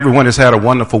Everyone has had a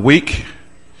wonderful week.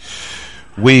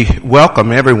 We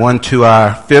welcome everyone to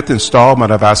our fifth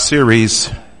installment of our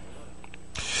series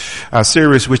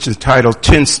which is titled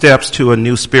 10 Steps to a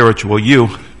New Spiritual You.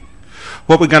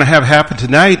 What we're going to have happen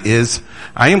tonight is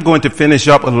I am going to finish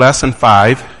up with lesson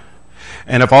 5,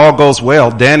 and if all goes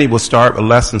well, Danny will start with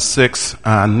lesson 6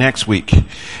 next week.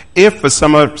 If for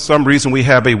some reason we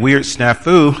have a weird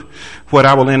snafu, what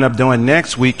I will end up doing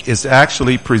next week is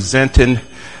actually presenting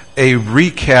a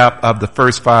recap of the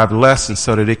first 5 lessons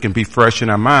so that it can be fresh in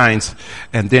our minds.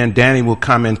 And then Danny will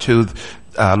come into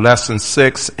lesson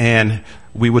 6 and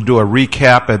we will do a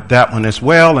recap at that one as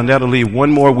well. And that'll leave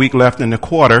one more week left in the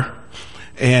quarter.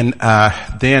 And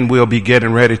then we'll be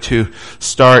getting ready to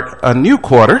start a new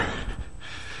quarter.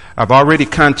 I've already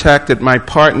contacted my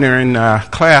partner in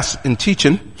class in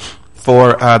teaching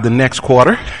for the next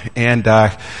quarter, and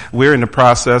we're in the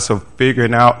process of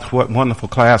figuring out what wonderful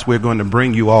class we're going to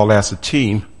bring you all as a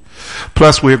team.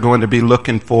 Plus, we're going to be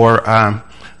looking for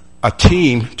a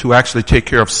team to actually take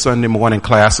care of Sunday morning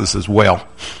classes as well.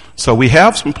 So we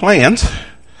have some plans,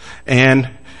 and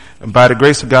by the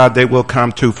grace of God, they will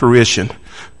come to fruition.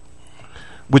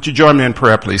 Would you join me in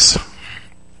prayer, please?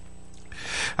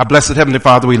 Our blessed Heavenly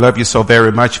Father, we love you so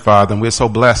very much, Father, and we're so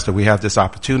blessed that we have this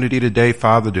opportunity today,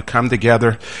 Father, to come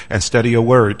together and study your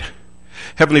word.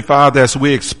 Heavenly Father, as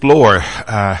we explore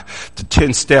the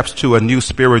 10 steps to a new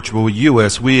spiritual you,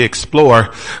 as we explore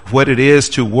what it is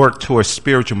to work towards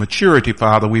spiritual maturity,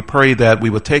 Father, we pray that we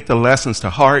will take the lessons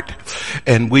to heart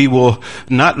and we will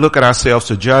not look at ourselves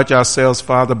to judge ourselves,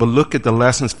 Father, but look at the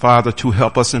lessons, Father, to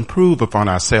help us improve upon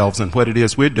ourselves and what it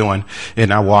is we're doing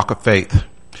in our walk of faith.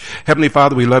 Heavenly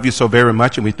Father, we love you so very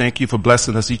much, and we thank you for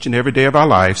blessing us each and every day of our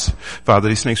lives. Father,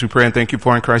 these things we pray and thank you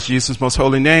for in Christ Jesus' most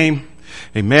holy name.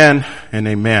 Amen and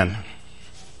amen.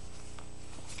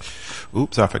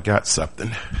 Oops, I forgot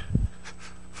something.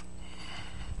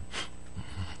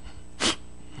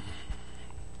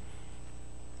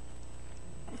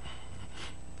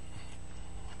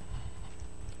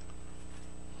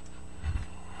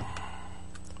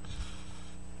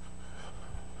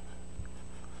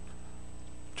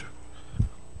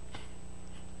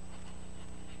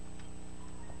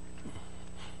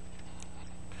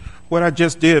 What I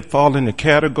just did fall in the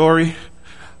category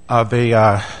of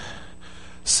a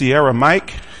Sierra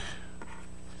Mike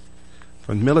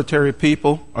for military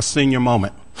people, a senior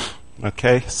moment.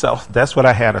 Okay, so that's what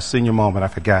I had, a senior moment. I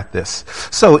forgot this.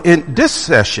 So in this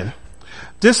session,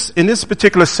 in this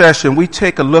particular session, we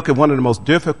take a look at one of the most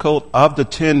difficult of the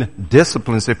 10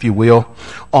 disciplines, if you will,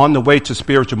 on the way to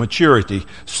spiritual maturity.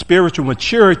 Spiritual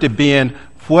maturity being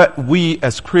what we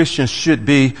as Christians should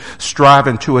be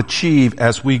striving to achieve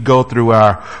as we go through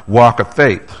our walk of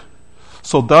faith.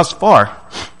 So thus far,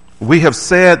 we have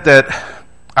said that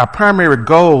our primary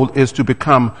goal is to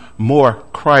become more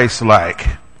Christ-like.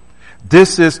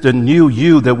 This is the new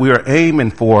you that we are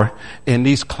aiming for in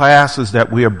these classes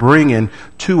that we are bringing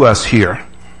to us here.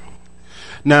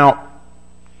 Now,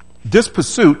 this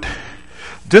pursuit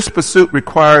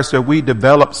requires that we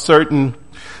develop certain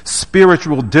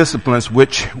spiritual disciplines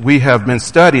which we have been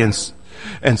studying.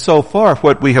 And so far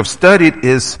what we have studied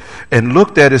is and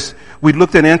looked at is we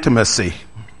looked at intimacy,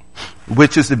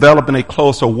 which is developing a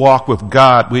closer walk with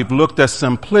God. We've looked at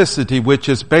simplicity, which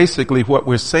is basically what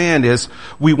we're saying is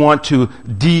we want to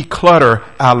declutter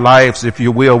our lives, if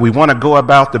you will. We want to go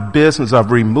about the business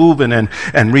of removing and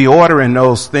reordering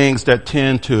those things that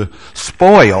tend to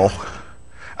spoil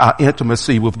our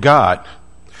intimacy with God.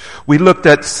 We looked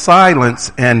at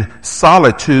silence and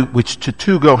solitude, which the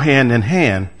two go hand in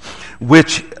hand,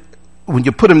 which when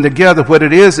you put them together, what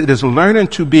it is learning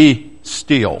to be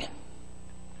still.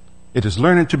 It is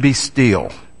learning to be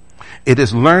still. It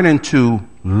is learning to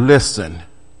listen.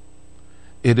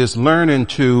 It is learning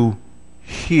to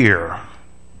hear.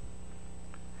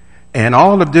 And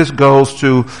all of this goes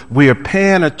to we are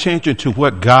paying attention to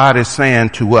what God is saying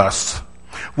to us.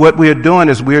 What we are doing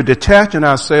is we are detaching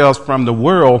ourselves from the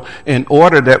world in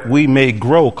order that we may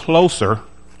grow closer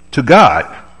to God.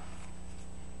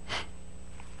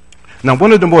 Now,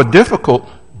 one of the more difficult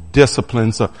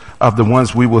disciplines of the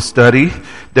ones we will study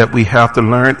that we have to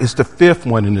learn is the 5th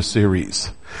one in the series.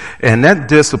 And that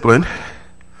discipline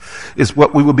is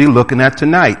what we will be looking at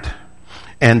tonight.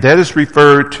 And that is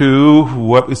referred to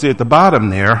what we see at the bottom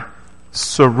there,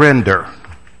 surrender.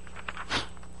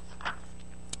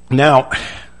 Now,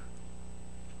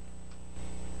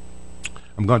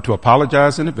 I'm going to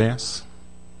apologize in advance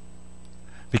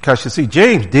because you see,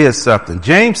 James did something.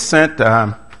 James sent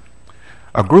a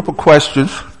group of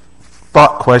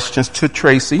thought questions to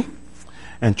Tracy,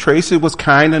 and Tracy was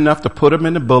kind enough to put them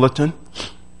in the bulletin.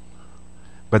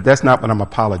 But that's not what I'm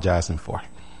apologizing for.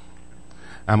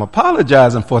 I'm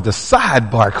apologizing for the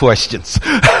sidebar questions.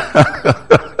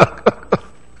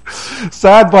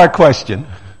 Sidebar question.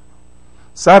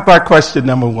 Sidebar question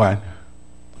number 1.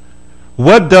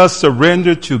 What does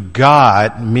surrender to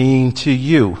God mean to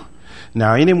you?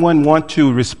 Now, anyone want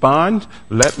to respond?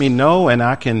 Let me know and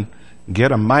I can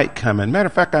get a mic coming. Matter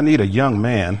of fact, I need a young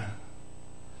man.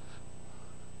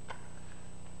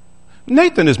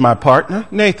 Nathan is my partner.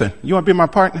 Nathan, you want to be my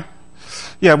partner?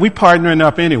 Yeah, we partnering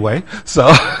up anyway.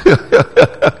 So,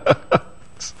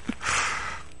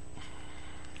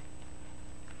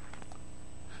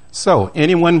 so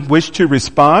anyone wish to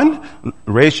respond?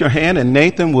 Raise your hand and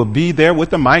Nathan will be there with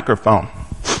the microphone.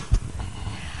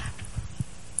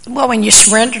 Well, when you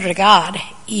surrender to God,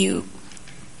 you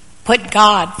put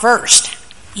God first.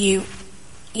 You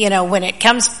know, when it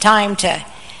comes time to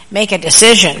make a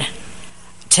decision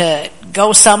to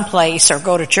go someplace or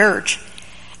go to church,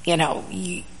 you know,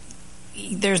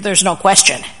 there's no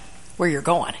question where you're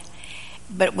going.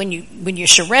 But when you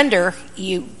surrender,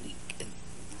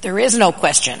 there is no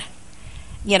question.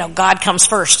 You know, God comes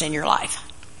first in your life.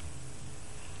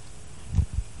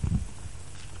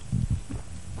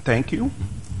 Thank you.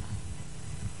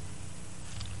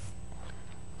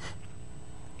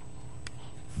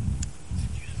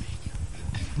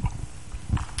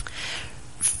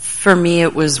 For me,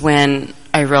 it was when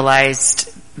I realized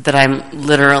that I'm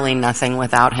literally nothing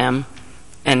without him,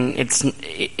 and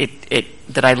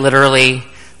that I literally,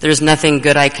 there's nothing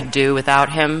good I could do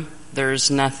without him.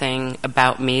 There's nothing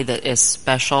about me that is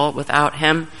special without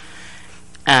him.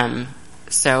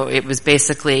 So it was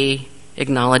basically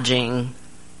acknowledging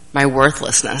my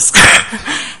worthlessness.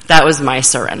 That was my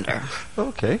surrender.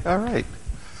 Okay, all right.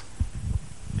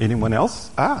 Anyone else?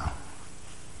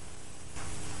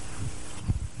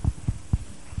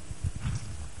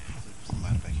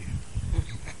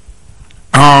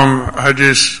 I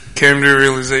just came to a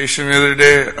realization the other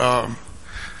day,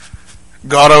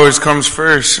 God always comes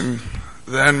first, and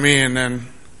then me, and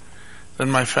then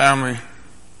my family.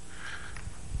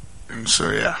 And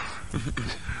so, yeah.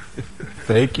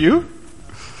 Thank you.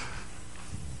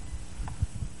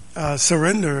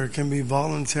 Surrender can be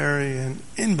voluntary and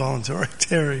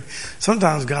involuntary.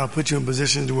 Sometimes God puts you in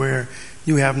positions where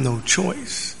you have no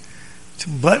choice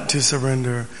but to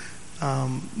surrender.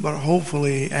 But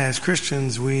hopefully, as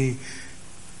Christians, we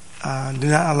do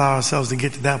not allow ourselves to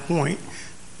get to that point.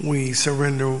 We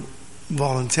surrender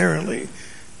voluntarily,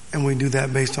 and we do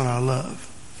that based on our love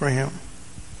for Him.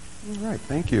 All right,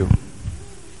 thank you.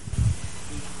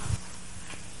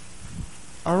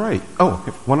 All right. Oh,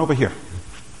 one over here.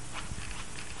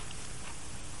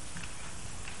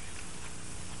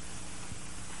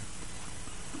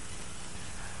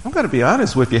 I'm going to be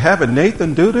honest with you. Having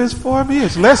Nathan do this for me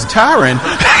is less tiring.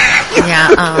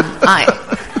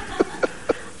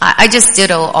 I just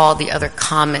ditto all the other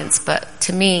comments, but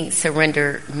to me,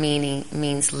 surrender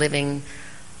means living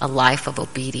a life of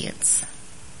obedience,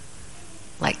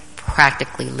 like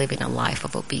practically living a life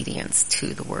of obedience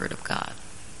to the Word of God.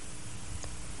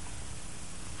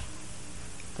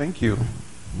 Thank you.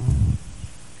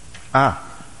 All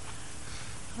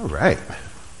right.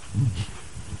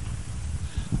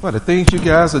 Well, the things you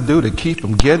guys will do to keep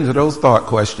them getting to those thought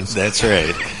questions. That's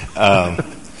right.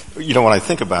 When I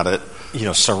think about it,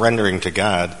 surrendering to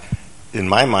God, in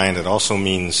my mind, it also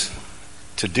means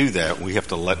to do that, we have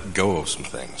to let go of some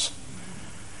things.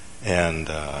 And,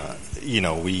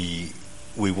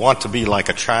 we want to be like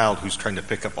a child who's trying to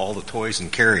pick up all the toys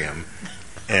and carry them,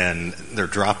 and they're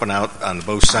dropping out on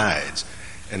both sides.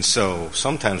 And so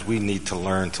sometimes we need to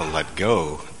learn to let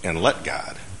go and let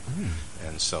God.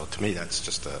 And so to me, that's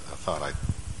just a thought I'd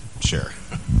share.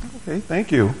 Okay,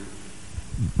 thank you.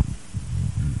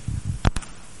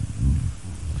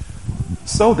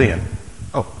 So then,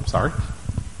 I'm sorry.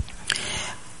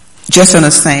 Just on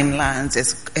the same lines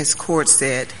as Court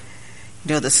said,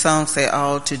 the song say,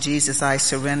 all to Jesus I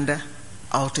surrender,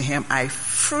 all to Him I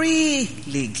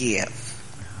freely give.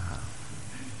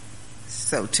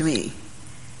 So to me,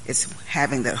 it's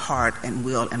having that heart and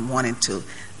will and wanting to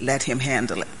let Him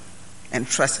handle it and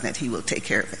trusting that He will take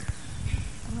care of it.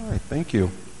 All right, thank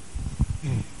you.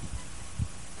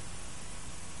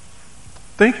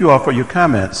 Thank you all for your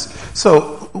comments.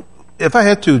 So if I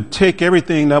had to take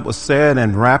everything that was said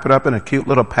and wrap it up in a cute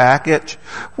little package,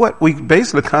 what we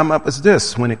basically come up is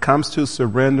this. When it comes to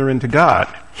surrendering to God,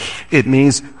 it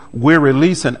means we're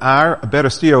releasing I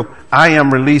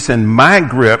am releasing my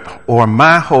grip or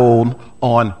my hold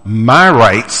on my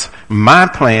rights, my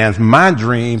plans, my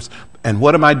dreams. And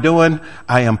what am I doing?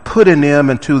 I am putting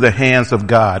them into the hands of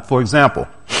God. For example,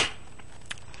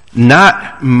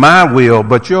 Not my will,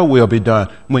 but your will be done.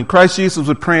 When Christ Jesus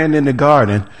was praying in the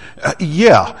garden,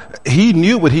 he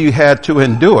knew what he had to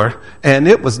endure, and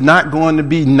it was not going to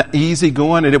be easy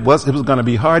going, and it was going to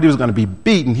be hard. He was going to be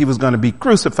beaten. He was going to be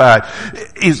crucified.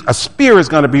 A spear is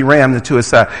going to be rammed into his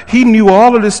side. He knew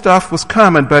all of this stuff was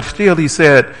coming, but still he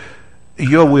said,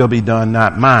 your will be done,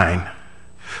 not mine.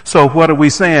 So what are we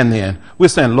saying then? We're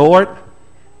saying, Lord,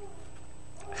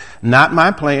 not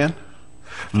my plan.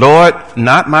 Lord,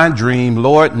 not my dream.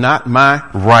 Lord, not my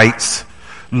rights.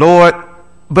 Lord,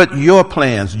 but your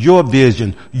plans, your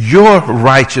vision, your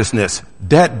righteousness,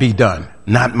 that be done,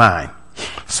 not mine.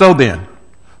 So then,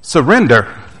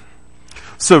 surrender.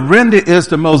 Surrender is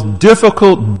the most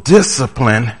difficult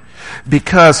discipline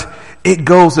because it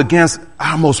goes against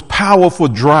our most powerful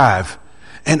drive.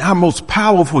 And our most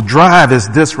powerful drive is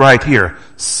this right here,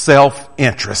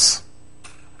 self-interest.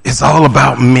 It's all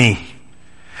about me.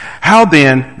 How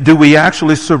then do we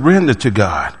actually surrender to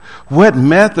God? What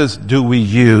methods do we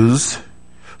use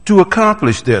to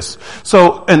accomplish this?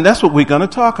 So, and that's what we're going to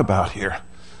talk about here.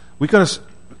 We're going to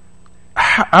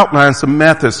outline some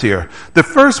methods here. The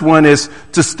first one is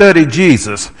to study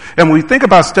Jesus. And when we think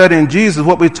about studying Jesus,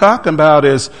 what we're talking about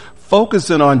is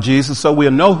focusing on Jesus so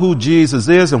we'll know who Jesus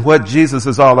is and what Jesus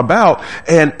is all about.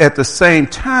 And at the same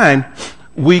time,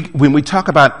 when we talk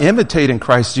about imitating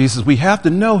Christ Jesus, we have to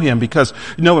know him because,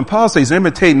 when Paul says,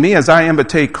 imitate me as I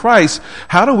imitate Christ,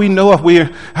 how do we know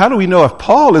if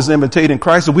Paul is imitating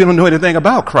Christ if we don't know anything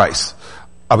about Christ?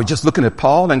 Are we just looking at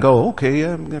Paul and go,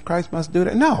 okay, Christ must do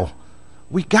that? No.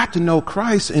 We got to know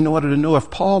Christ in order to know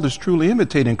if Paul is truly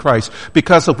imitating Christ.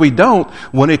 Because if we don't,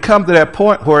 when it comes to that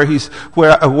point where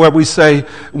we say,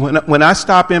 when I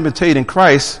stop imitating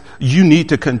Christ, you need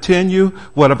to continue.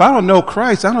 Well, if I don't know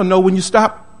Christ, I don't know when you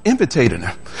stop imitating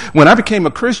him. When I became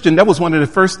a Christian, that was one of the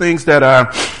first things that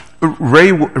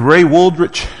Ray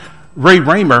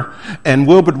Raymer and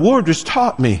Wilbert Woodridge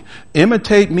taught me.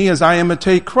 Imitate me as I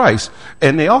imitate Christ.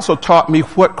 And they also taught me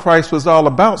what Christ was all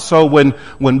about. So when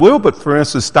Wilbert, for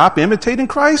instance, stopped imitating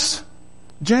Christ,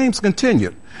 James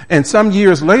continued. And some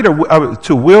years later,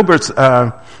 to Wilbert's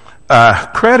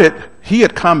credit, he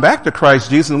had come back to Christ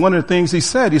Jesus. And one of the things he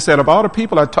said, of all the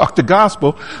people I talked the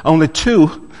gospel, only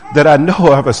two that I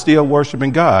know of are still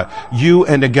worshiping God. You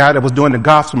and the guy that was doing the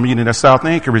gospel meeting at South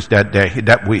Anchorage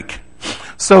that week.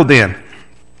 So then,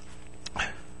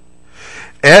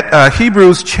 at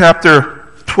Hebrews chapter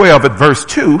 12 at verse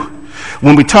 2,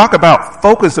 when we talk about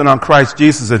focusing on Christ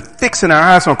Jesus and fixing our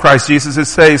eyes on Christ Jesus, it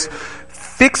says,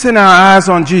 fixing our eyes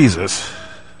on Jesus,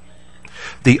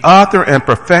 the author and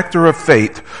perfecter of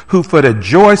faith, who for the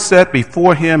joy set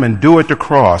before him endured the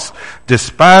cross,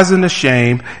 despising the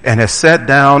shame, and has sat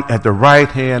down at the right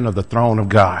hand of the throne of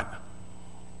God.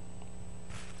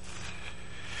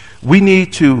 We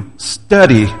need to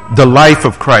study the life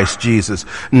of Christ Jesus,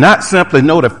 not simply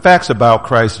know the facts about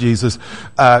Christ Jesus.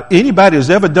 Anybody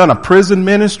who's ever done a prison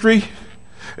ministry,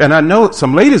 and I know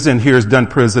some ladies in here has done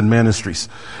prison ministries,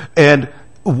 and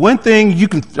one thing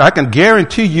I can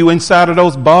guarantee you inside of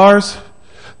those bars,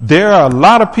 there are a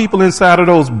lot of people inside of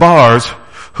those bars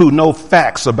who know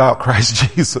facts about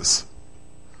Christ Jesus.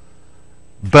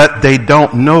 But they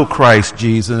don't know Christ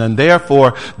Jesus, and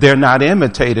therefore they're not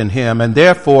imitating him, and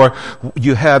therefore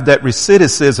you have that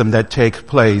recidivism that takes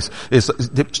place.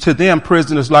 To them,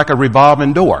 prison is like a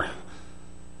revolving door.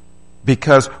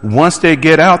 Because once they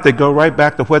get out, they go right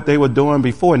back to what they were doing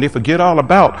before, and they forget all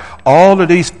about all of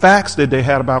these facts that they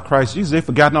had about Christ Jesus. They've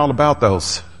forgotten all about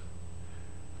those.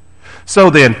 So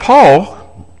then Paul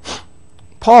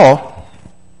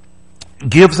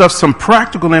gives us some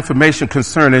practical information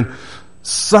concerning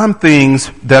some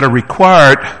things that are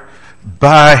required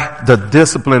by the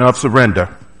discipline of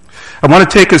surrender. I want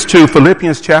to take us to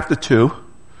Philippians chapter 2,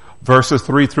 verses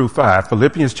 3 through 5.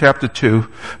 Philippians chapter 2,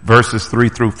 verses 3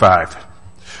 through 5.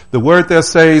 The word there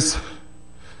says,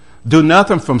 do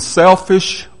nothing from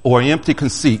selfish or empty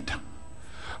conceit,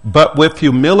 but with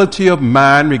humility of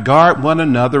mind regard one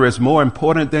another as more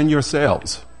important than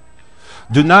yourselves.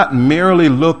 Do not merely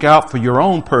look out for your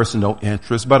own personal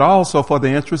interests, but also for the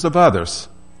interests of others.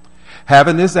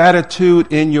 Having this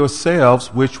attitude in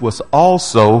yourselves, which was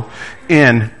also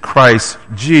in Christ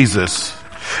Jesus.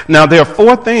 Now, there are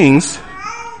four things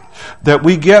that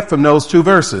we get from those two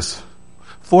verses.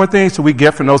 Four things that we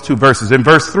get from those two verses. In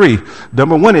verse 3,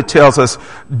 number 1, it tells us,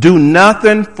 do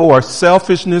nothing for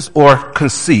selfishness or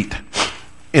conceit.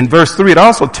 In verse 3, it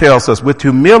also tells us, with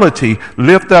humility,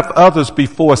 lift up others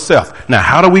before self. Now,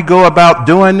 how do we go about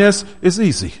doing this? It's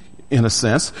easy, in a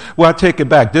sense. Well, I take it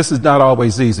back. This is not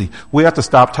always easy. We have to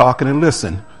stop talking and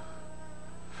listen.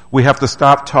 We have to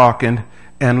stop talking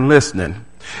and listening.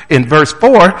 In verse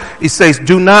 4, he says,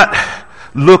 do not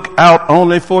look out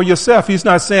only for yourself. He's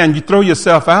not saying you throw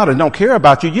yourself out and don't care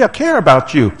about you. Yeah, care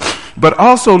about you. But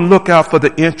also look out for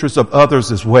the interests of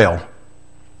others as well.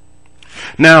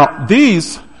 Now,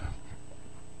 these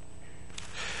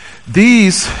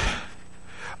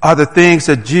are the things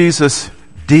that Jesus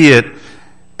did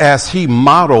as he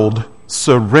modeled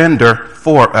surrender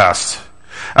for us.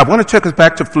 I want to take us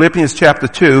back to Philippians chapter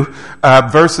 2,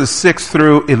 verses 6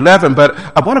 through 11, but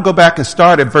I want to go back and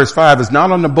start at verse 5. It's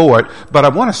not on the board, but I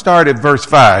want to start at verse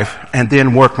 5 and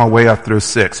then work my way up through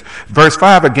 6. Verse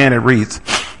 5 again, it reads,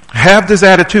 have this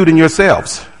attitude in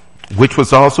yourselves, which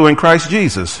was also in Christ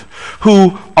Jesus,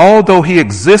 who, although he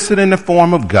existed in the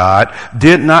form of God,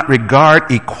 did not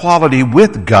regard equality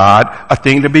with God a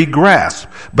thing to be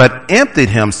grasped, but emptied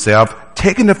himself,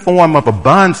 taking the form of a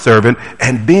bondservant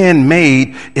and being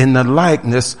made in the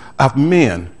likeness of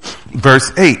men.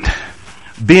 Verse 8,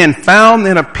 being found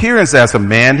in appearance as a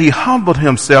man, he humbled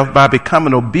himself by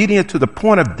becoming obedient to the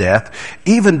point of death,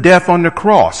 even death on the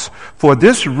cross. For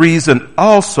this reason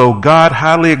also God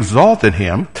highly exalted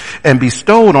him and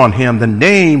bestowed on him the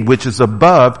name which is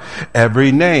above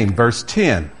every name. Verse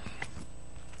 10,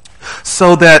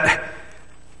 so that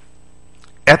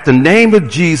at the name of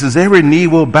Jesus, every knee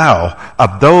will bow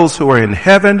of those who are in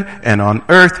heaven and on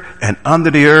earth and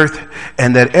under the earth,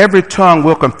 and that every tongue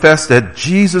will confess that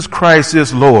Jesus Christ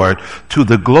is Lord, to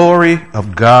the glory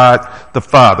of God the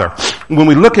Father. When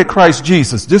we look at Christ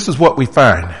Jesus, this is what we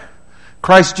find.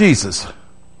 Christ Jesus,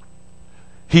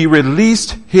 he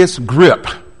released his grip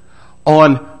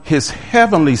on his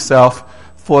heavenly self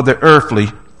for the earthly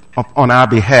on our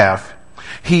behalf.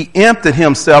 He emptied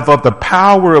himself of the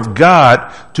power of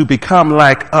God to become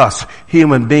like us,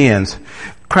 human beings.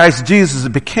 Christ Jesus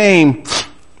became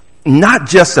not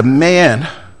just a man,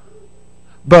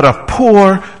 but a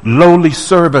poor, lowly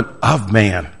servant of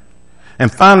man.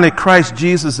 And finally, Christ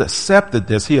Jesus accepted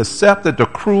this. He accepted the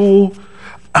cruel,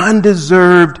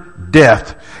 undeserved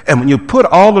death. And when you put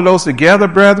all of those together,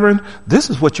 brethren,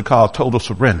 this is what you call total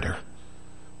surrender.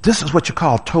 This is what you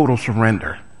call total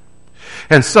surrender.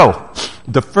 And so,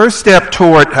 the first step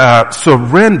toward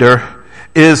surrender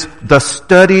is the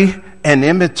study and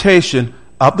imitation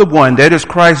of the one, that is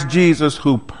Christ Jesus,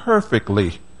 who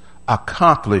perfectly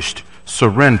accomplished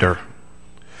surrender.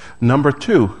 Number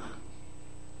 2.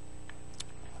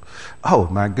 Oh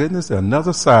my goodness,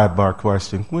 another sidebar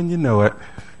question. When you know it.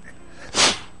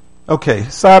 Okay,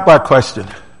 sidebar question.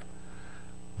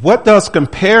 What does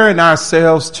comparing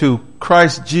ourselves to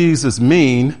Christ Jesus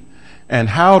mean? And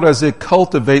how does it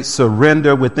cultivate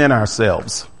surrender within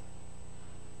ourselves?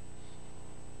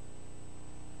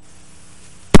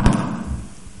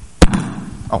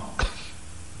 Oh.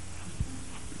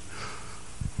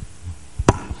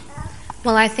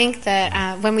 Well, I think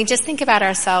that when we just think about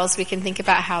ourselves, we can think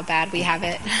about how bad we have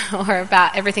it or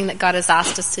about everything that God has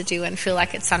asked us to do and feel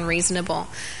like it's unreasonable.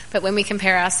 But when we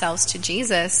compare ourselves to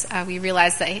Jesus, we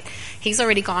realize that he's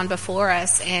already gone before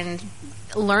us and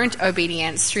learned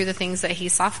obedience through the things that he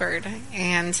suffered,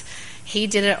 and he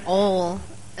did it all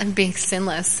being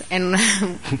sinless, and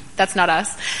that's not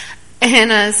us.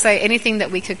 And so anything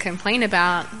that we could complain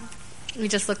about, we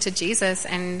just look to Jesus,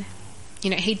 and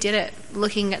he did it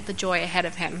looking at the joy ahead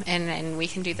of him, and we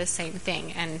can do the same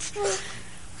thing and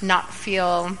not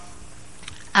feel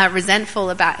resentful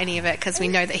about any of it, because we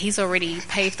know that he's already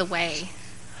paved the way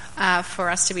for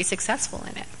us to be successful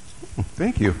in it.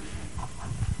 Thank you.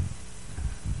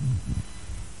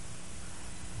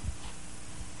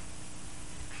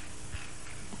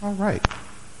 All right.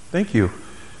 Thank you.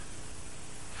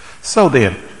 So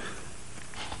then,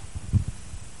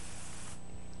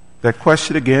 that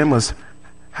question again was,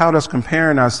 what does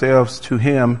comparing ourselves to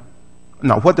him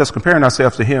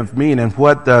mean, and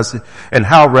how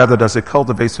does it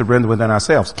cultivate surrender within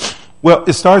ourselves? Well,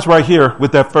 it starts right here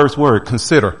with that first word,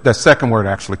 consider. That second word,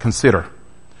 actually, consider.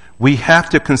 We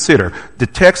have to consider. The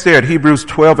text there at Hebrews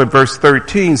 12 and verse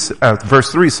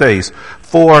 3 says,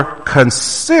 for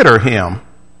consider him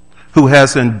who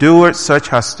has endured such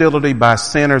hostility by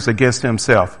sinners against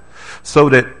himself, so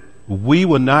that we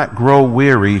will not grow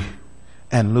weary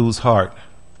and lose heart.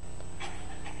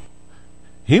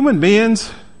 Human beings,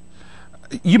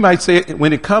 you might say,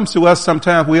 when it comes to us,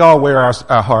 sometimes we all wear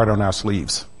our heart on our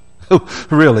sleeves.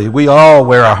 Really, we all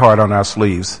wear our heart on our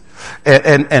sleeves.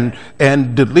 And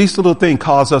the least little thing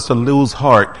causes us to lose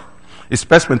heart,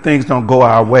 especially when things don't go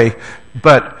our way.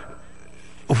 But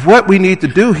what we need to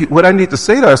do, what I need to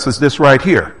say to us is this right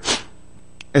here.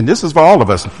 And this is for all of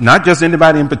us, not just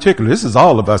anybody in particular. This is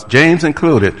all of us, James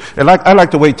included. And I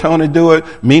like the way Tony do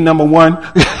it, me number one,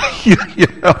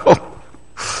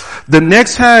 The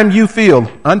next time you feel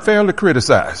unfairly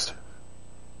criticized,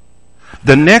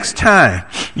 the next time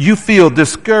you feel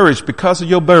discouraged because of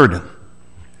your burden,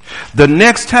 the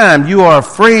next time you are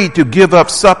afraid to give up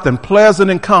something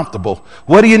pleasant and comfortable,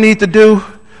 what do you need to do?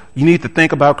 You need to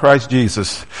think about Christ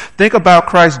Jesus. Think about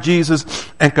Christ Jesus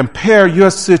and compare your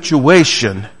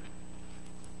situation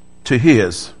to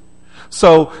his.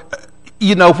 So,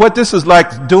 you know, what this is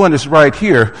like doing this right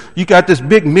here, you got this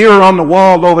big mirror on the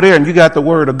wall over there and you got the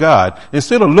Word of God.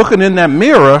 Instead of looking in that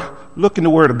mirror, look in the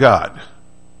Word of God.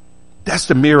 That's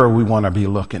the mirror we want to be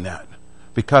looking at.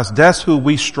 Because that's who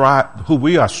we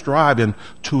are striving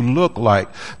to look like.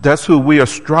 That's who we are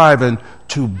striving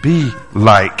to be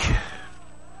like.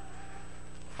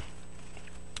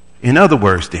 In other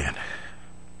words, then,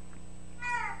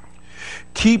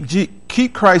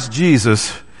 keep Christ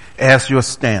Jesus as your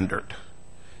standard.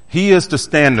 He is the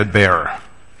standard bearer.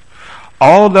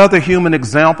 All the other human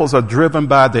examples are driven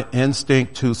by the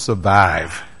instinct to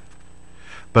survive.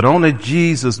 But only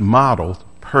Jesus modeled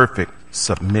perfect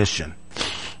submission.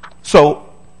 So,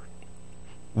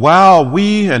 while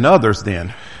we and others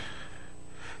then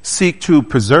seek to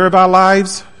preserve our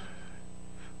lives,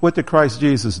 what did Christ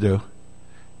Jesus do?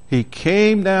 He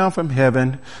came down from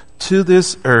heaven to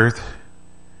this earth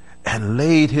and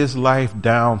laid his life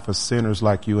down for sinners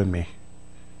like you and me.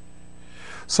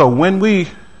 So when we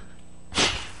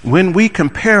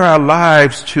compare our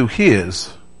lives to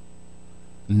his,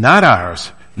 not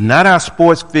ours, not our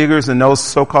sports figures and those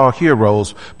so-called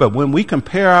heroes, but when we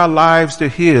compare our lives to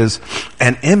his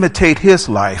and imitate his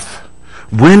life,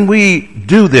 when we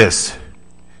do this,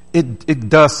 it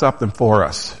does something for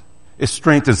us. It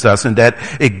strengthens us in that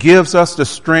it gives us the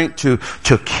strength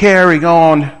to carry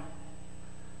on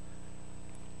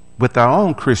with our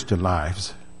own Christian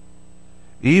lives,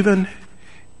 even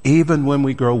when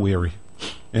we grow weary.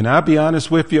 And I'll be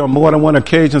honest with you, on more than one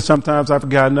occasion, sometimes I've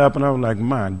gotten up and I'm like,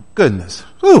 my goodness,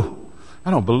 whew,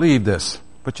 I don't believe this.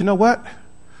 But you know what?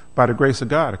 By the grace of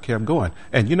God, I kept going.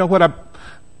 And you know what?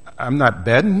 I'm not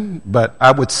betting, but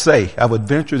I would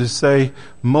venture to say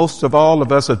most of all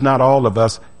of us, if not all of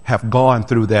us, have gone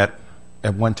through that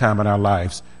at one time in our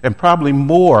lives, and probably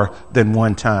more than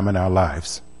one time in our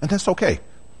lives. And that's okay.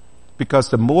 Because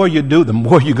the more you do, the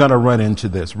more you're going to run into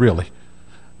this, really.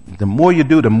 The more you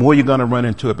do, the more you're going to run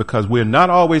into it, because we're not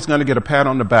always going to get a pat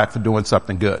on the back for doing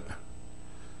something good.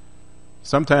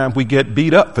 Sometimes we get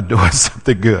beat up for doing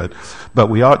something good, but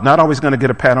we are not always going to get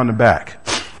a pat on the back.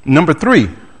 Number 3,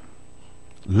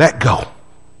 let go.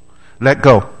 Let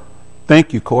go.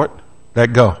 Thank you, Court.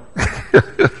 Let go.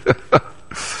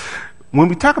 When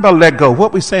we talk about let go,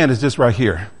 what we're saying is this right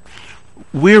here.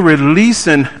 We're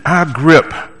releasing our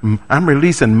grip. I'm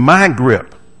releasing my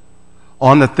grip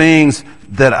on the things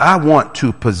that I want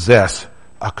to possess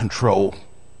or control.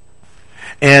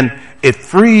 And it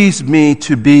frees me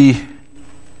to be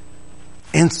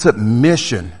in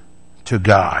submission to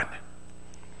God.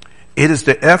 It is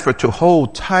the effort to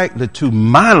hold tightly to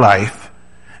my life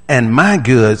and my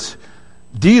goods.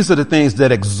 These are the things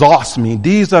that exhaust me.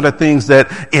 These are the things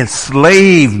that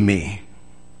enslave me.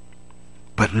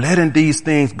 But letting these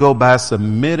things go by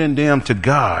submitting them to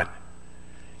God,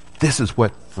 this is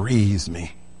what frees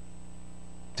me.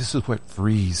 This is what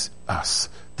frees us.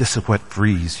 This is what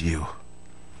frees you.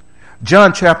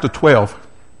 John chapter 12,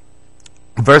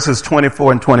 verses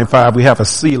 24 and 25, we have a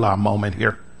Selah moment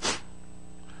here.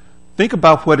 Think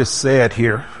about what is said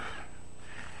here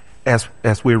as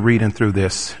we're reading through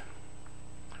this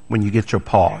when you get your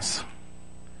pause.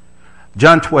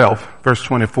 John 12, verse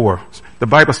 24, the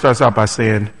Bible starts out by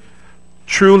saying,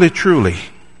 truly, truly,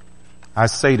 I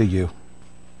say to you,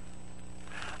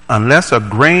 unless a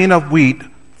grain of wheat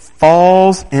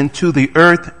falls into the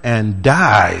earth and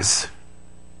dies,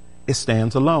 it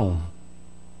stands alone.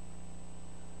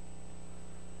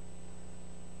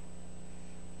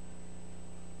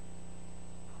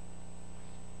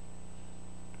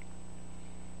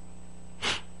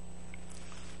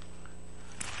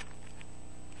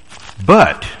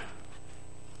 But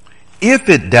if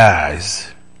it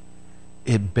dies,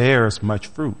 it bears much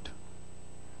fruit.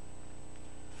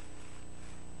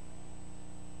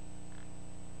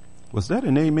 Was that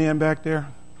an amen back there?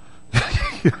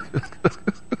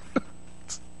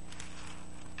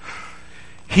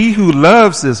 He who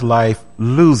loves his life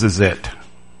loses it.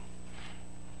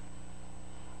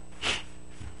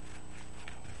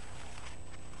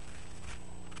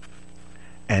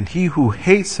 And he who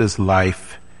hates his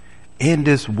life in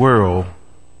this world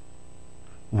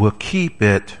will keep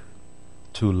it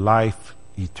to life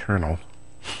eternal.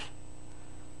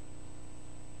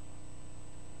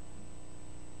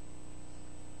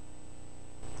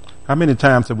 How many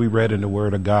times have we read in the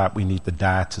Word of God we need to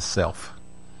die to self?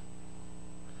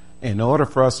 In order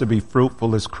for us to be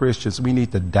fruitful as Christians, we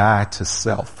need to die to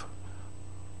self.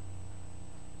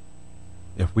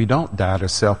 If we don't die to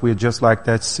self, we're just like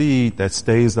that seed that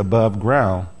stays above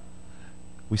ground.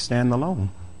 We stand alone.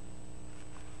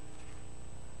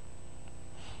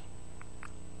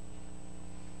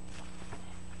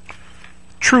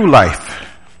 True life,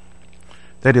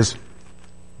 that is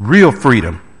real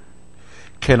freedom,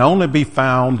 can only be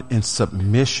found in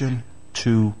submission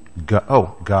to God.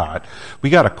 Oh, God. We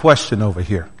got a question over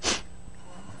here.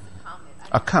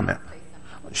 A comment.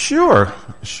 Sure.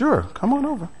 Come on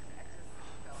over.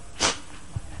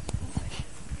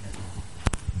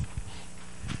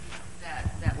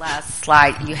 That last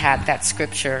slide, you had that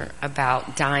scripture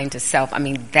about dying to self. I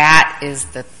mean, that is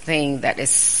the thing that is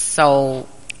so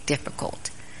difficult.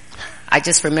 I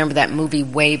just remember that movie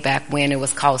way back when. It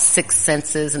was called Sixth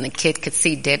Senses, and the kid could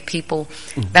see dead people.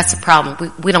 That's the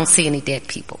problem. We don't see any dead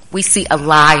people. We see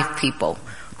alive people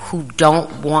who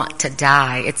don't want to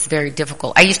die. It's very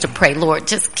difficult. I used to pray, Lord,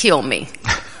 just kill me.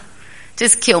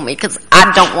 Just kill me, because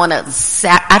I don't want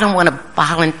to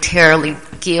voluntarily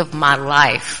give my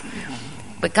life.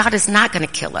 But God is not going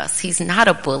to kill us. He's not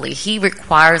a bully. He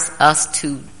requires us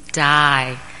to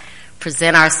die.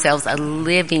 Present ourselves a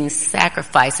living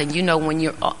sacrifice. And you know, when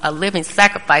you're a living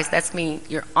sacrifice, that means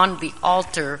you're on the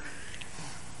altar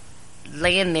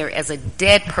laying there as a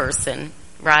dead person,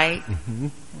 right? Mm-hmm.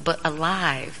 But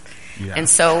alive. Yeah. And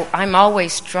so I'm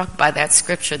always struck by that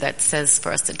scripture that says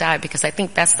for us to die, because I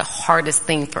think that's the hardest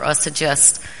thing for us to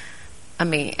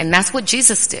and that's what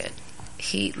Jesus did.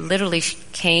 He literally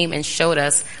came and showed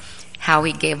us how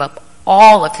he gave up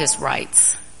all of his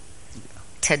rights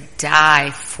to die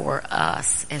for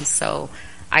us. And so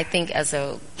I think as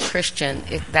a Christian,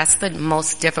 that's the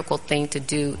most difficult thing to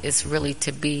do, is really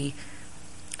to be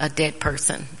a dead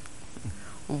person,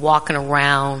 walking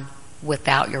around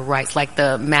without your rights. Like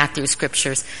the Matthew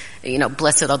scriptures,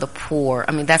 blessed are the poor.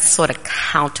 I mean, that's sort of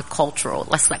countercultural.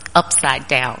 That's like upside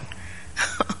down.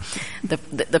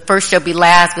 The first shall be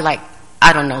last. Be like,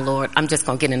 I don't know, Lord, I'm just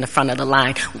going to get in the front of the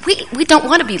line. We don't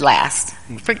want to be last.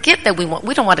 Forget that we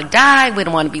don't want to die. We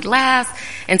don't want to be last.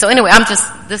 And so anyway,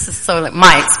 this is sort of like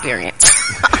my experience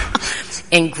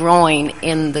in growing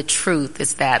in the truth,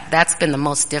 is that's been the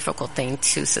most difficult thing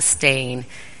to sustain,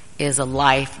 is a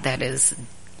life that is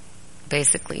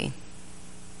basically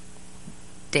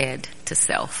dead to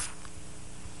self.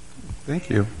 Thank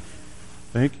you.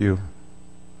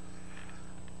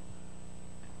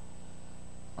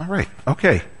 All right.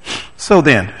 Okay. So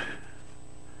then,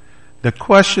 the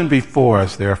question before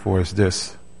us, therefore, is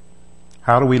this: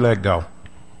 how do we let go?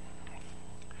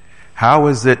 How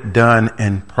is it done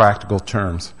in practical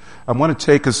terms? I want to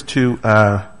take us to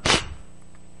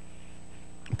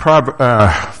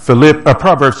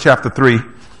Proverbs chapter 3,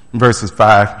 verses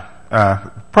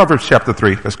 5. Proverbs chapter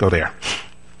 3. Let's go there.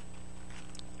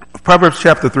 Proverbs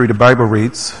chapter 3, the Bible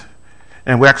reads,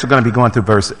 and we're actually going to be going through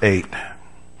verse 8.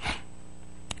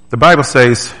 The Bible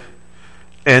says,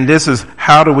 and this is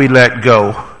how do we let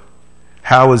go?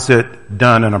 How is it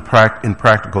done in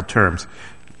practical terms?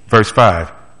 Verse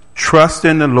 5, trust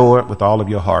in the Lord with all of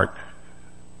your heart,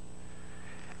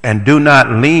 and do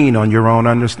not lean on your own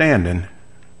understanding.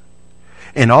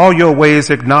 In all your ways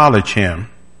acknowledge him,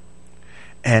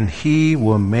 and he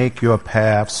will make your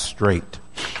paths straight.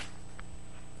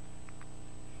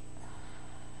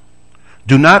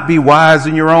 Do not be wise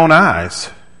in your own eyes.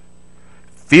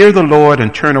 Fear the Lord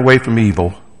and turn away from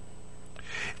evil.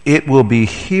 It will be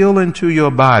healing to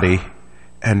your body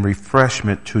and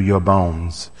refreshment to your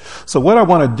bones. So what I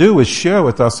want to do is share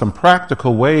with us some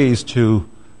practical ways to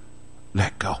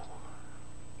let go.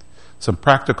 Some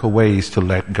practical ways to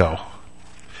let go.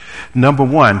 Number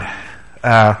one,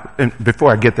 and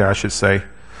before I get there, I should say,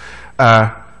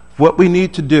 what we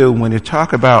need to do when you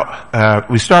talk about,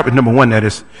 we start with number one, that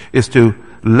is to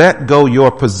let go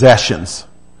your possessions.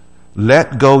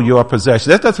 Let go your possessions.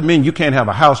 That doesn't mean you can't have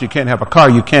a house, you can't have a car,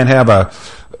 you can't have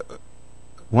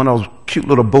one of those cute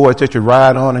little boys that you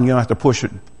ride on and you don't have to push a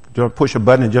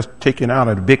button and just take you out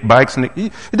of the big bikes. And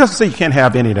it doesn't say you can't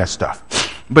have any of that stuff.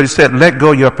 But it said let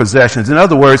go your possessions. In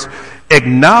other words,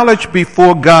 acknowledge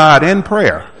before God in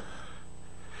prayer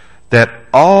that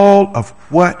all of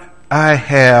what I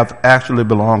have actually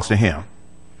belongs to him.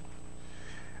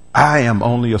 I am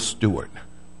only a steward.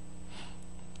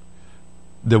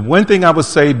 The one thing I would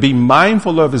say be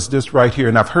mindful of is this right here,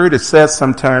 and I've heard it said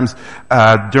sometimes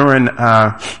during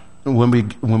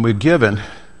when we're given,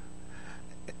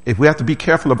 if we have to be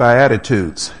careful of our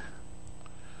attitudes.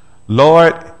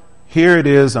 Lord, here it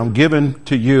is, I'm giving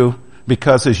to you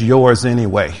because it's yours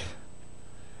anyway.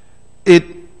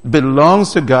 it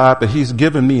belongs to God, but he's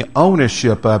given me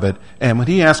ownership of it. And when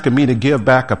he asking me to give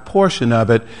back a portion of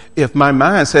it, if my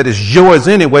mindset is yours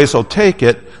anyway, so take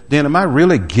it, then am I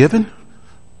really giving?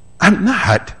 I'm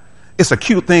not. It's a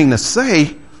cute thing to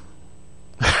say,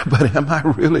 but am I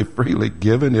really freely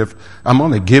giving if I'm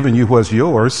only giving you what's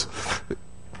yours?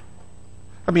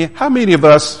 I mean, how many of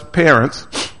us parents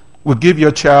would give your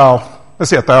child,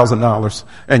 let's say $1,000,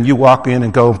 and you walk in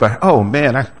and go, oh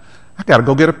man, I got to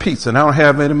go get a pizza and I don't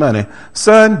have any money.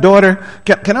 Son, daughter,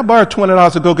 can I borrow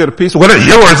 $20 to go get a pizza? Well, it's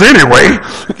yours anyway.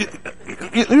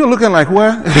 You're looking like,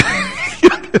 what?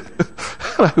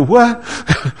 Like, what?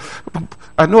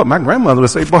 I know what my grandmother would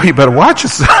say, boy, you better watch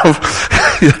yourself.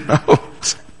 You know.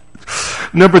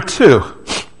 Number 2,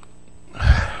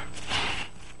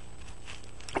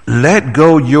 let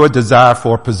go your desire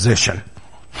for a position.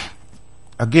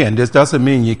 Again, this doesn't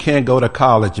mean you can't go to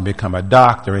college and become a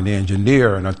doctor, an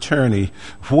engineer, an attorney,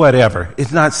 whatever.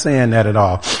 It's not saying that at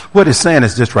all. What it's saying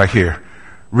is this right here.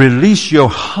 Release your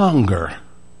hunger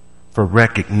for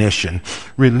recognition.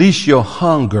 Release your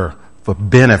hunger for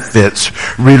benefits.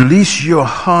 Release your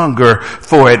hunger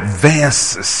for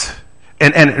advances.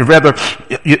 And rather,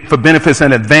 for benefits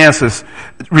and advances.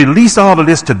 Release all of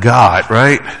this to God,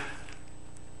 right?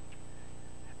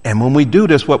 And when we do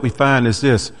this, what we find is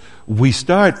this. We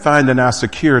start finding our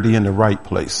security in the right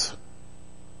place.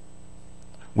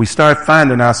 We start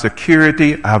finding our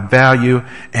security, our value,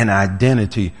 and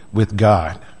identity with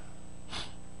God.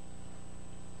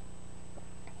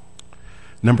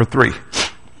 Number 3,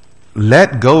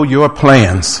 let go your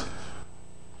plans.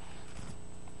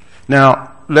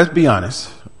 Now, let's be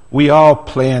honest. We all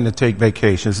plan to take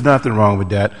vacations. Nothing wrong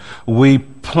with that. We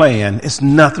plan. It's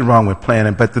nothing wrong with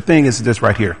planning. But the thing is this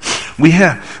right here. We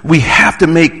have to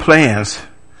make plans,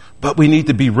 but we need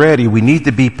to be ready. We need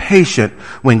to be patient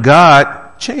when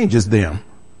God changes them.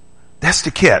 That's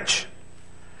the catch.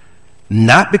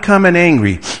 Not becoming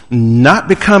angry, not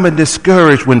becoming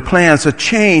discouraged when plans are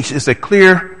changed is a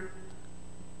clear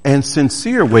and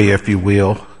sincere way, if you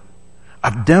will,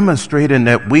 of demonstrating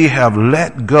that we have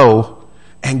let go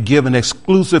and given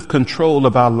exclusive control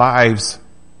of our lives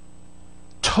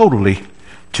totally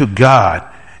to God.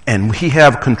 And we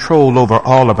have control over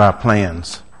all of our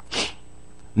plans.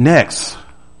 Next.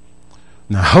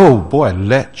 Now, oh boy,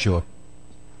 let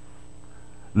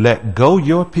go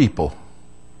your people.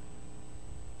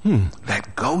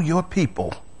 Let go your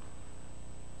people.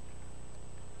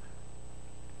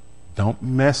 Don't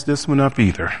mess this one up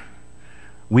either.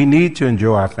 We need to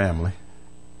enjoy our family.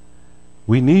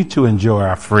 We need to enjoy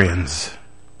our friends.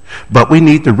 But we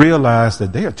need to realize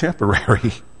that they are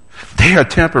temporary. They are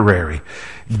temporary.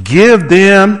 Give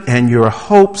them and your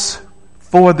hopes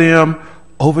for them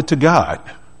over to God.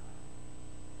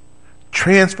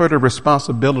 Transfer the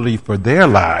responsibility for their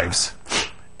lives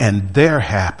and their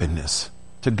happiness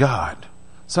to God.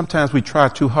 Sometimes we try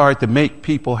too hard to make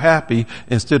people happy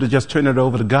instead of just turning it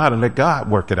over to God and let God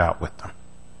work it out with them.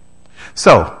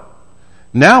 So,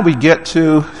 now we get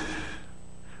to,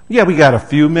 we got a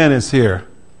few minutes here.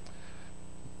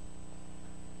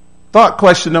 Thought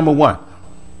question number 1.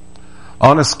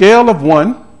 On a scale of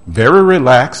 1, very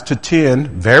relaxed, to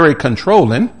 10, very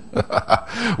controlling,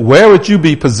 where would you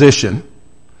be positioned?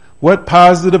 What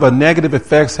positive or negative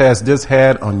effects has this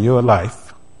had on your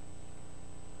life?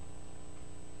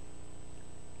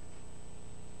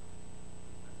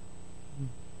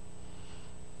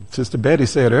 Sister Betty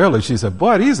said earlier, she said,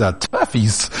 boy, these are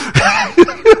toughies.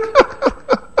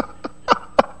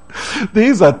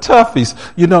 These are toughies.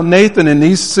 You know, Nathan, in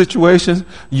these situations,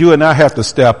 you and I have to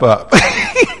step up.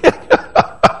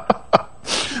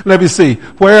 Let me see.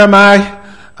 Where am I?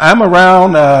 I'm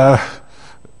around a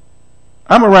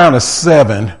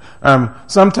 7.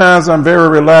 Sometimes I'm very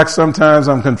relaxed. Sometimes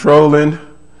I'm controlling.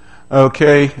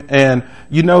 Okay. And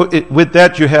you know, with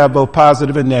that, you have both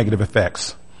positive and negative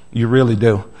effects. You really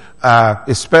do.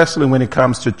 Especially when it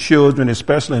comes to children,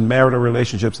 especially in marital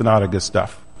relationships and all that good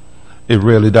stuff. It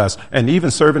really does. And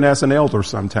even serving as an elder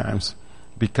sometimes,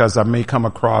 because I may come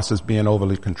across as being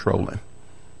overly controlling.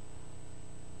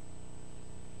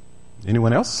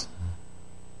 Anyone else?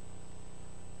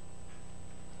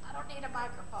 I don't need a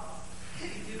microphone.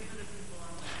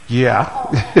 Yeah.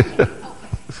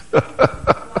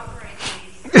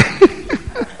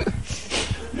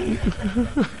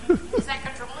 Is that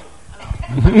controlling?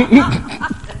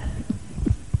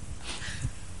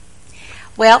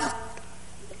 Well,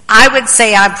 I would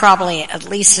say I'm probably at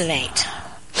least an 8,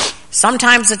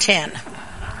 sometimes a 10,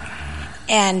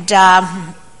 and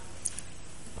I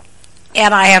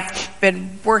have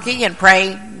been working and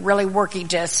praying, really working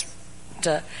to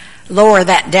lower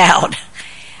that down.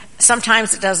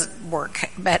 sometimes it doesn't work,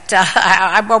 but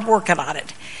I'm working on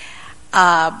it.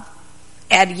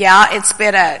 And yeah, it's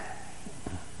been a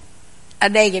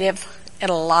negative in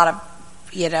a lot of,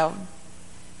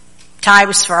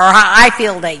 times for I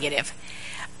feel negative,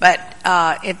 but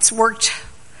it's worked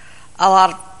a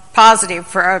lot of positive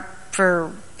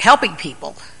for helping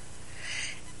people.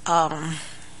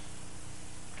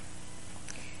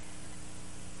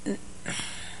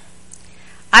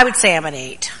 I would say I'm an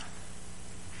 8,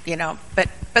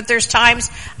 but there's times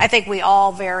I think we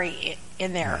all vary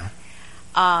in there.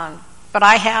 But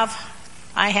I have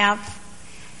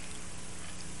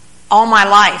all my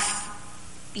life,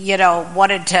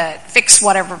 wanted to fix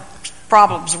whatever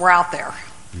problems were out there.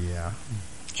 Yeah.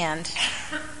 And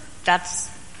that's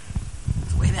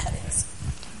the way that is.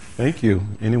 Thank you.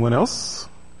 Anyone else?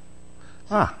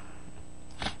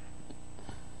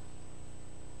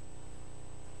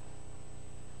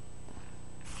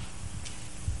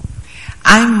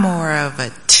 I'm more of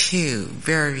a 2,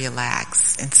 very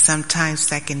relaxed, and sometimes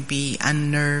that can be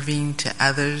unnerving to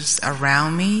others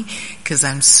around me because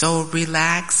I'm so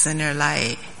relaxed and they're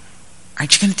like,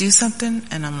 aren't you going to do something?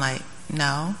 And I'm like,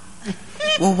 no.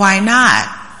 Well, why not?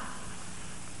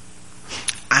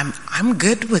 I'm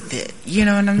good with it. You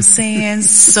know what I'm saying?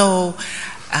 So,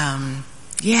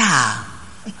 yeah,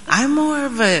 I'm more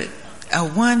of a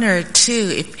 1 or a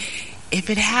 2. If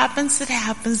it happens, it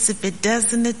happens. If it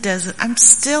doesn't, it doesn't. I'm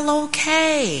still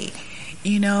okay,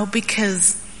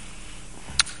 because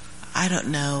I don't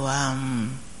know,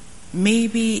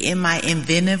 maybe in my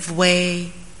inventive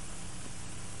way,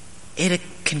 it'll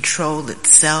control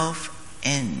itself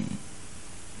and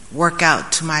work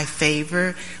out to my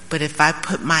favor. But if I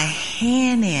put my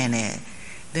hand in it,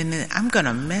 then I'm going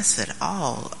to mess it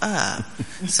all up.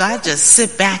 So I just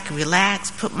sit back,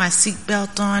 relax, put my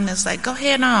seatbelt on. It's like, go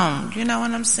ahead on. You know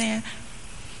what I'm saying?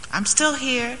 I'm still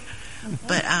here.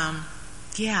 But,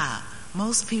 yeah,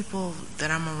 most people that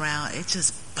I'm around, it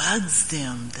just bugs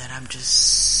them that I'm just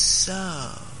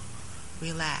so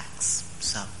relaxed.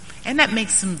 So, and that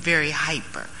makes them very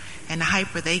hyper. And the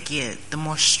hyper they get, the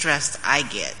more stressed I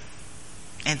get.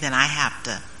 And then I have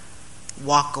to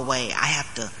walk away. I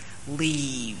have to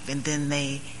leave, and then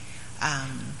they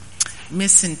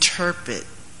misinterpret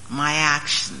my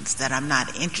actions that I'm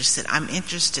not interested. I'm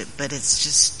interested, but it's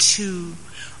just too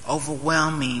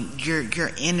overwhelming.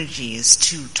 Your energy is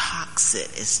too toxic.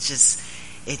 It's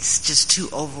just too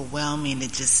overwhelming.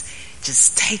 It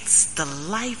just takes the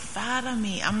life out of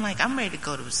me. I'm like, I'm ready to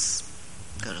go to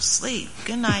sleep.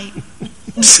 Good night.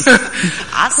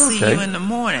 I'll see you in the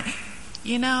morning.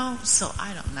 So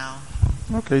I don't know.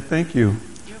 Okay, thank you.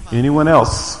 Anyone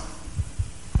else?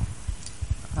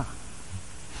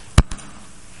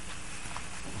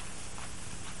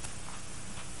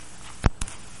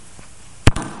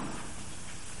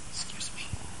 Excuse me.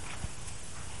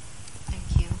 Thank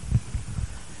you.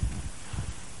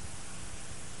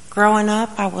 Growing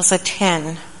up, I was a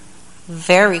 10.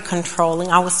 Very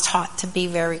controlling. I was taught to be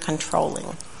very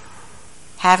controlling.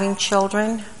 Having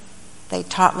children, they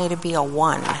taught me to be a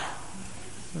 1.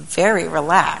 Very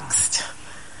relaxed.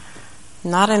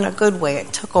 Not in a good way.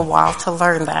 It took a while to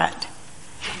learn that.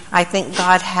 I think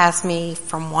God has me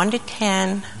from 1 to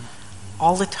 10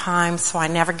 all the time, so I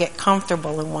never get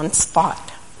comfortable in one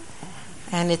spot.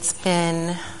 And it's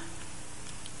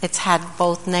had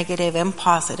both negative and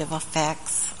positive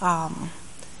effects on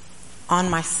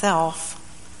myself.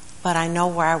 But I know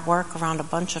where I work around a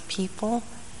bunch of people,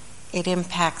 it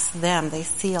impacts them. They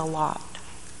see a lot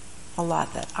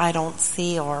that I don't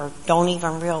see or don't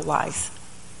even realize.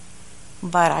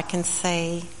 But I can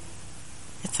say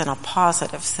it's in a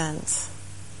positive sense.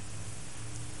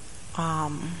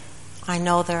 I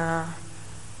know there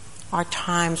are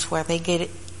times where they get it.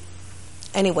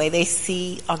 Anyway, they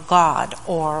see a God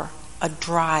or a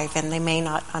drive and they may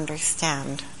not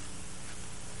understand.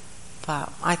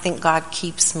 But I think God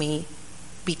keeps me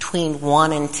between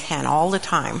 1 and 10 all the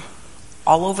time,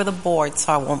 all over the board,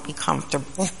 so I won't be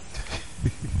comfortable.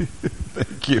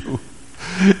 Thank you.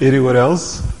 Anyone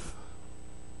else?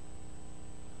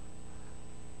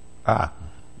 I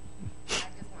just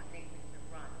want Nathan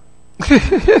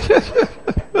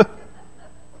to run.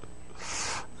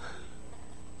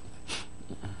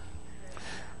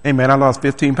 Hey man, I lost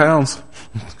 15 pounds.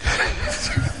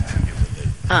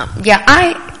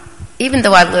 Even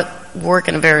though I work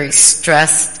in a very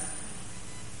stressed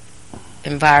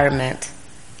environment,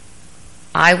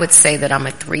 I would say that I'm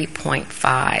a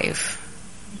 3.5.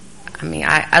 I mean,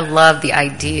 I love the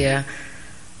idea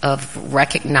of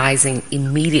recognizing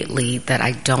immediately that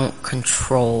I don't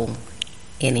control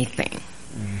anything.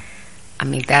 I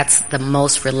mean, that's the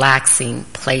most relaxing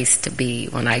place to be,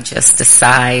 when I just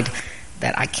decide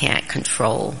that I can't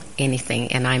control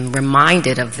anything. And I'm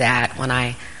reminded of that when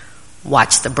I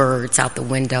watch the birds out the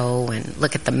window and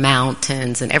look at the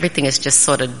mountains, and everything is just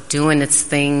sort of doing its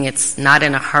thing. It's not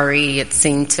in a hurry. It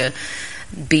seemed to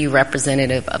be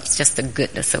representative of just the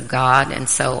goodness of God. And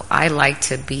so I like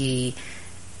to be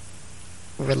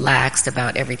relaxed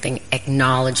about everything,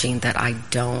 acknowledging that I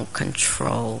don't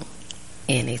control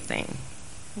anything.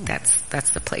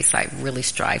 That's the place I really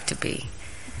strive to be.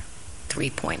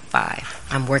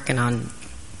 3.5. I'm working on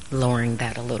lowering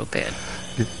that a little bit.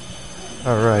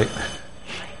 All right.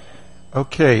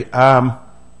 Okay.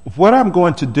 What I'm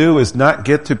going to do is not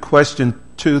get to question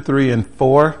 2, 3, and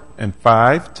 4, and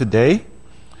 5 today,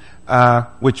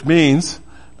 which means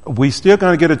we still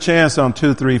going to get a chance on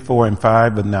 2, 3, 4, and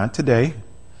 5, but not today.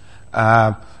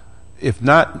 If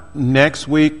not next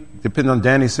week, depending on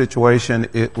Danny's situation,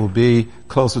 it will be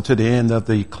closer to the end of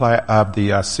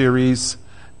the series.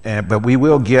 But we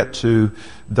will get to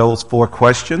those 4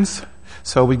 questions.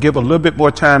 So we give a little bit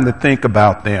more time to think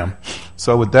about them.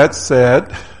 So with that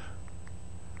said,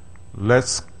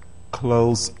 let's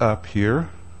close up here.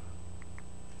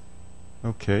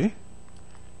 Okay.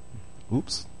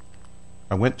 Oops.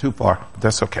 I went too far.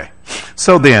 That's okay.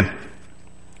 So then,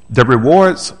 the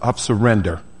rewards of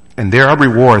surrender. And there are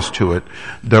rewards to it.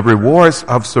 The rewards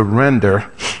of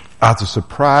surrender are the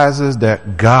surprises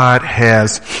that God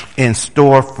has in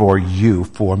store for you,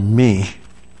 for me,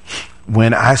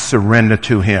 when I surrender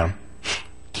to Him.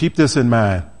 Keep this in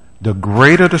mind. The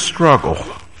greater the struggle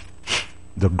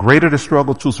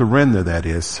to surrender, that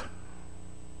is,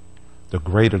 the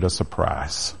greater the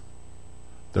surprise.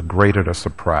 The greater the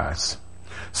surprise.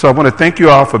 So I want to thank you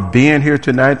all for being here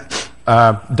tonight.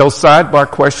 Those sidebar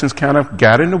questions kind of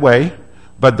got in the way,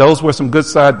 but those were some good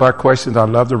sidebar questions. I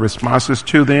love the responses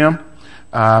to them.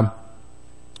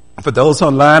 For those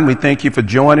online, we thank you for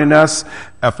joining us.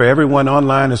 For everyone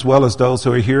online, as well as those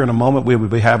who are here in a moment, we will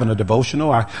be having a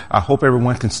devotional. I hope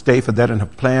everyone can stay for that and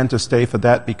have planned to stay for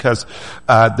that, because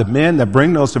the men that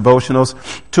bring those devotionals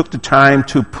took the time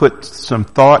to put some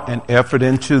thought and effort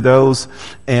into those.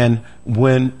 And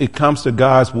when it comes to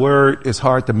God's Word, it's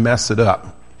hard to mess it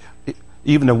up.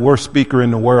 Even the worst speaker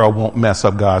in the world won't mess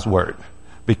up God's Word,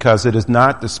 because it is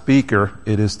not the speaker,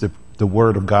 it is the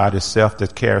Word of God itself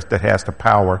that has the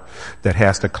power, that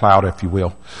has the clout, if you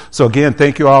will. So again,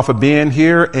 thank you all for being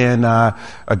here. And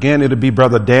again, it'll be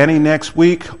Brother Danny next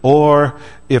week, or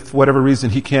if for whatever reason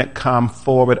he can't come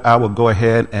forward, I will go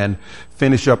ahead and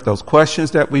finish up those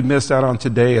questions that we missed out on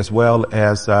today, as well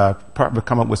as probably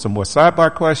come up with some more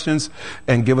sidebar questions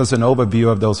and give us an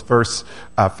overview of those first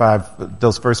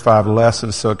 5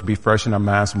 lessons, so it can be fresh in our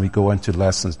minds when we go into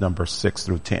lessons number 6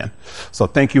 through 10. So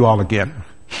thank you all again.